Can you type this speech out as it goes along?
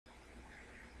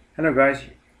Hello guys,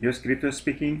 Just Crypto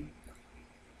speaking.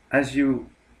 As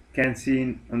you can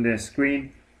see on the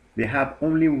screen, we have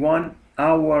only 1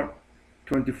 hour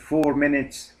 24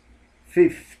 minutes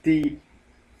 53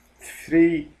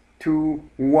 to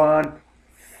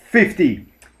 150.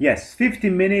 Yes, 50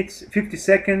 minutes 50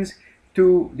 seconds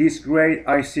to this great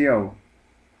ICO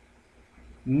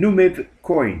Numiv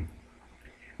coin.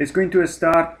 It's going to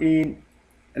start in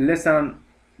less than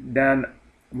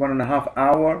 1.5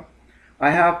 hours. I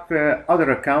have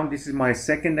other account. This is my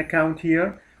second account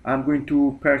here. I'm going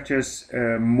to purchase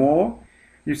more.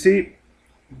 You see,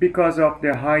 because of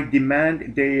the high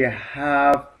demand, they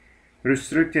have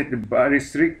restricted the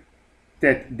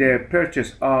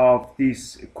purchase of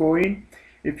this coin.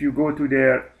 If you go to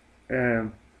their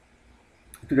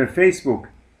Facebook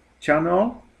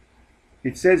channel,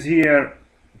 it says here,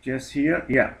 just here,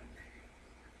 yeah.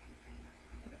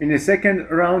 In the second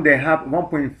round, they have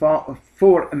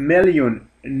 1.4 million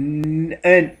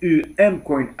NUM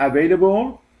coin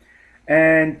available.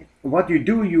 And what you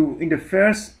do, in the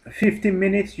first 15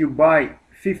 minutes, you buy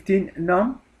 15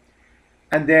 NUM.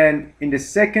 And then in the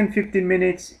second 15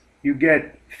 minutes, you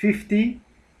get 50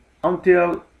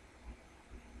 until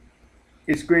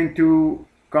it's going to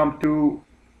come to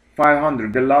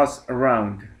 500, the last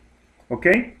round.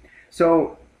 Okay?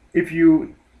 So if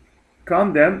you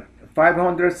count them,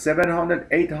 500, 700,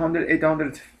 800,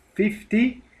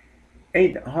 850,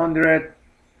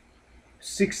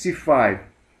 865.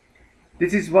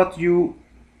 This is what you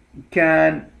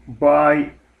can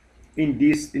buy in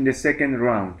the second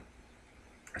round.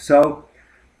 So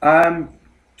I'm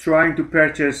trying to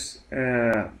purchase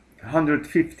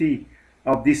 150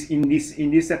 of this in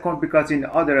this account, because in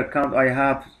the other account I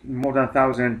have more than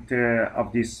 1,000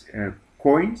 of these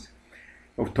coins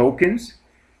of tokens.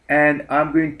 And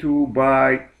I'm going to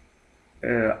buy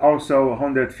also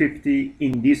 150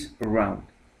 in this round,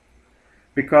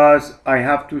 because I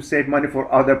have to save money for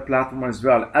other platforms as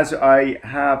well. As I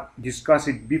have discussed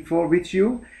it before with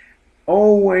you,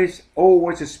 always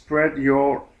spread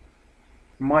your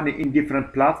money in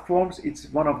different platforms. It's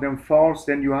one of them falls,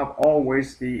 then you have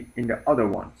always in the other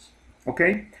ones,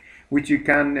 okay, which you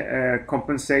can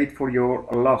compensate for your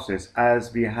losses,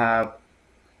 as we have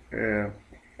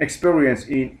experience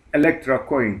in Electra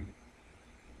coin.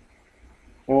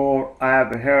 Or I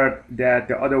have heard that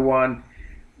the other one,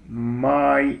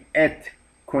 HYIP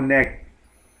Connect,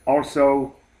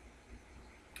 also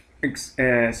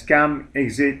scam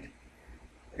exit.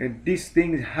 These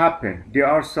things happen. There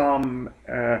are some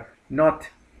not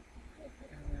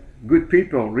good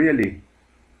people really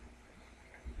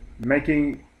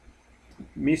making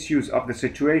misuse of the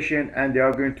situation, and they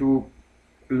are going to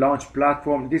launch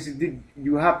platform. This is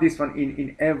you have this one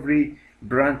in every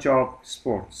branch of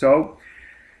sport. So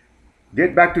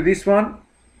get back to this one,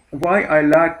 why I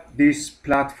like this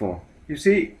platform. You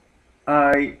see,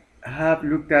 I have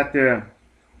looked at the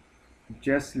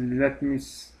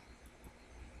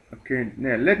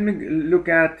let me look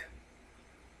at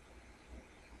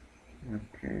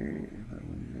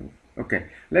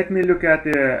let me look at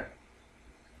the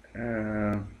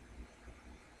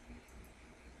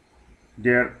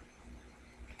their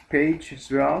page as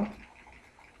well.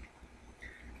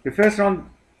 The first round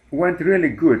went really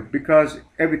good, because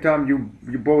every time you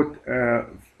bought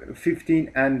 15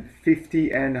 and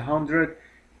 50 and 100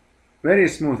 very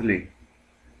smoothly.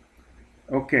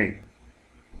 Okay,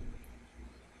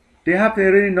 they have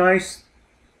a really nice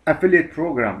affiliate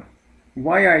program.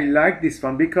 Why I like this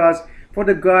one? Because for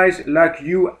the guys like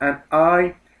you and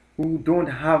I who don't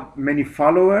have many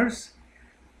followers,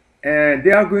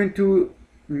 they are going to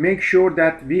make sure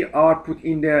that we are put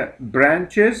in the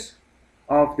branches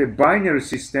of the binary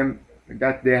system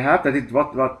that they have. That is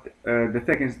what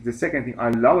the second thing I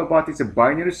love about it is a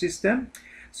binary system.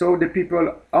 So the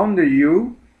people under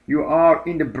you are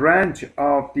in the branch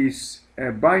of this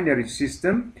binary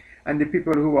system, and the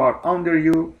people who are under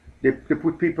you, they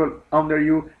put people under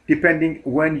you depending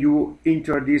when you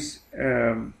enter this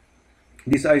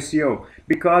this ICO,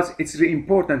 because it's really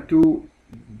important to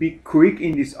be quick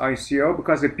in this ICO,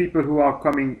 because the people who are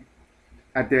coming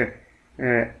at the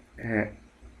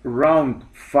round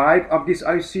 5 of this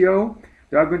ICO,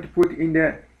 they are going to put in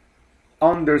the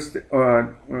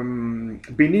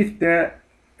beneath the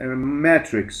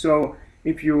matrix. So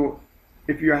if you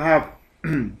have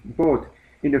both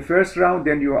in the first round,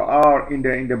 then you are in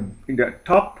the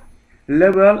top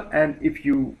level, and if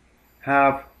you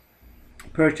have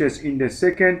purchased in the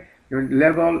second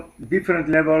level, different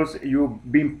levels you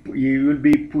will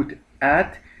be put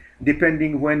at,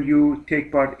 depending when you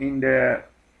take part in the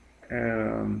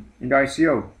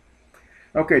ICO.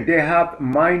 Okay, they have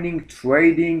mining,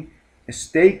 trading,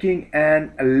 staking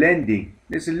and lending.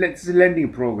 This is a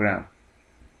lending program.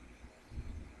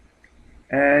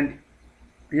 And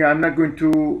yeah, I'm not going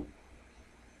to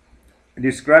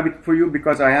describe it for you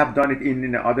because I have done it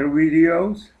in other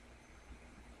videos.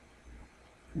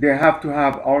 They have to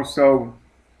have also,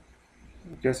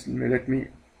 just let me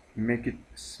make it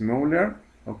smaller.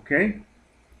 Okay,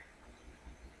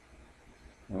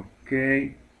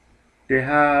 they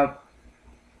have,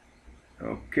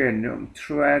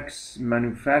 tracks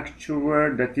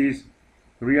manufacturer, that is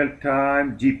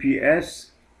real-time GPS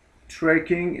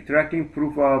tracking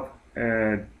proof of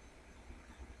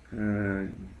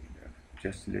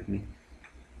just let me,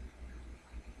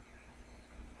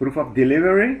 proof of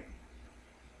delivery,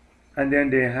 and then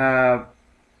they have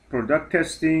product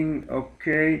testing.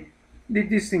 Okay,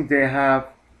 this thing they have,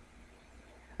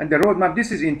 and the roadmap.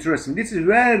 This is interesting. This is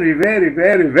very, very,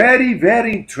 very, very,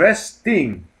 very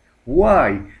interesting.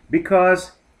 Why?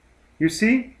 Because you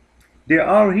see, they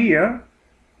are here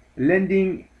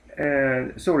lending.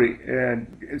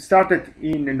 Started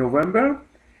in November,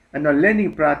 and a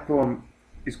lending platform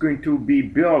is going to be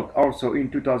built also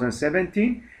in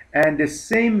 2017, and the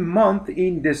same month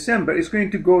in December is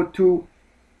going to go to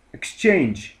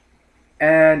exchange,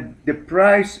 and the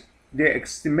price, the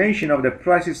estimation of the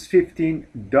price is $15.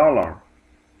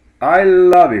 I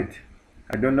love it.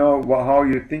 I don't know how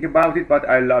you think about it, but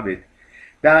I love it.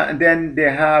 Then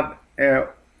they have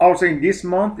also in this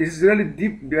month, this is really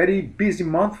very busy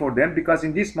month for them, because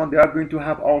in this month they are going to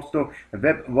have also a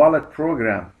web wallet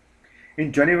program.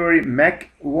 In January,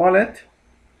 Mac wallet,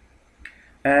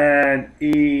 and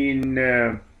in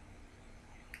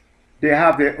they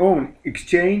have their own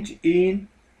exchange in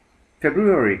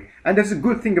February. And that's a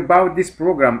good thing about this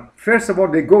program. First of all,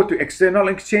 they go to external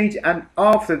exchange, and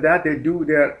after that they do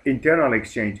their internal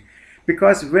exchange.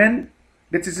 Because when,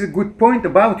 that is a good point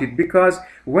about it, because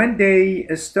when they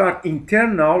start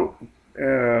internal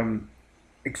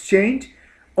exchange,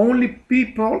 only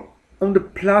people on the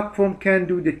platform can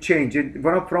do the change.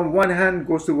 From one hand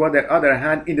goes to the other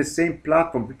hand in the same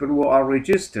platform, people who are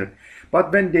registered.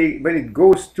 But when it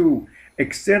goes to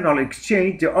external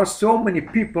exchange, there are so many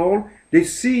people, they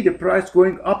see the price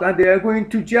going up, and they are going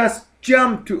to just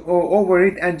jump over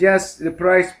it, and just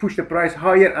push the price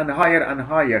higher and higher and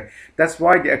higher. That's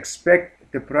why they expect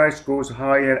the price goes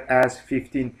higher as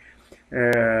 $15.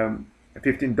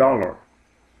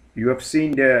 You have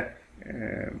seen the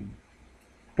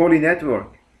Poly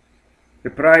network. The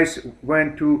price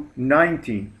went to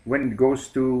 19 when it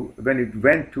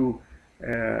went to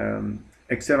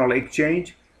external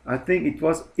exchange. I think it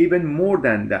was even more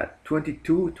than that,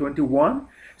 22, 21.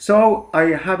 So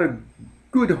I have a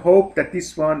good hope that the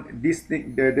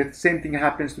same thing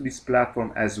happens to this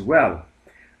platform as well.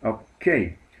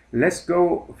 Okay, let's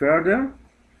go further.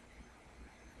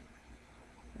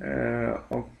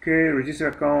 Okay, register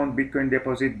account, Bitcoin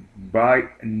deposit by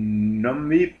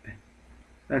Numiv,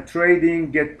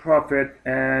 trading, get profit,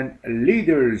 and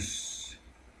leaders.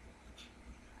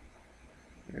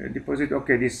 Deposit.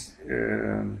 Okay, this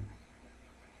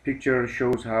picture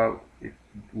shows how it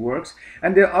works.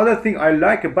 And the other thing I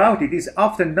like about it is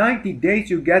after 90 days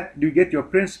you get your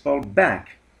principal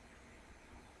back.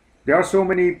 There are so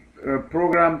many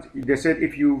programs. They said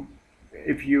if you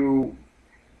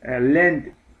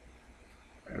lend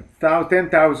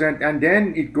 10,000 and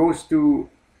then it goes to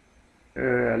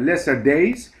lesser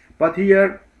days, but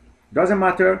here doesn't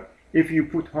matter if you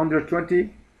put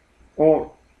 120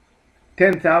 or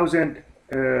 10,000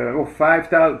 or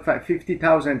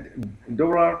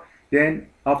 $50,000, then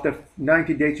after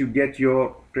 90 days you get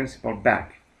your principal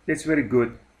back. That's very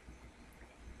good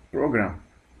program.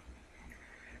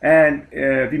 And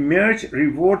we merge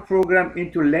reward program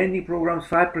into lending programs,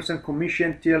 5%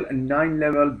 commission till 9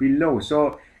 level below.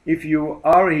 So if you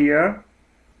are here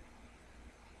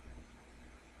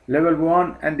level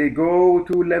 1 and they go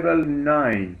to level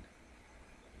 9.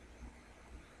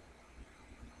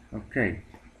 Okay,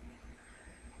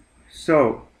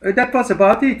 so that was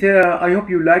about it. I hope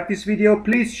you like this video.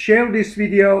 Please share this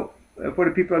video for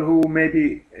the people who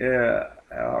maybe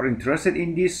are interested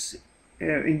in this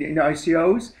in the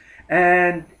ICOs,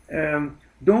 and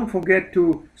don't forget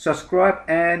to subscribe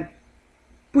and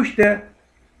push the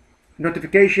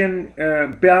notification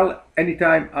bell.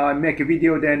 Anytime I make a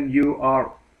video, then you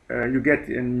get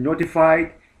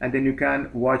notified, and then you can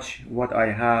watch what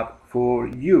I have for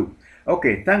you.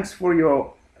 Okay, thanks for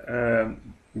your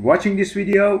watching this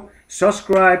video.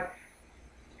 Subscribe,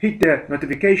 hit the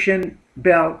notification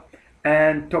bell,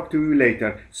 and talk to you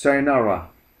later. Sayonara.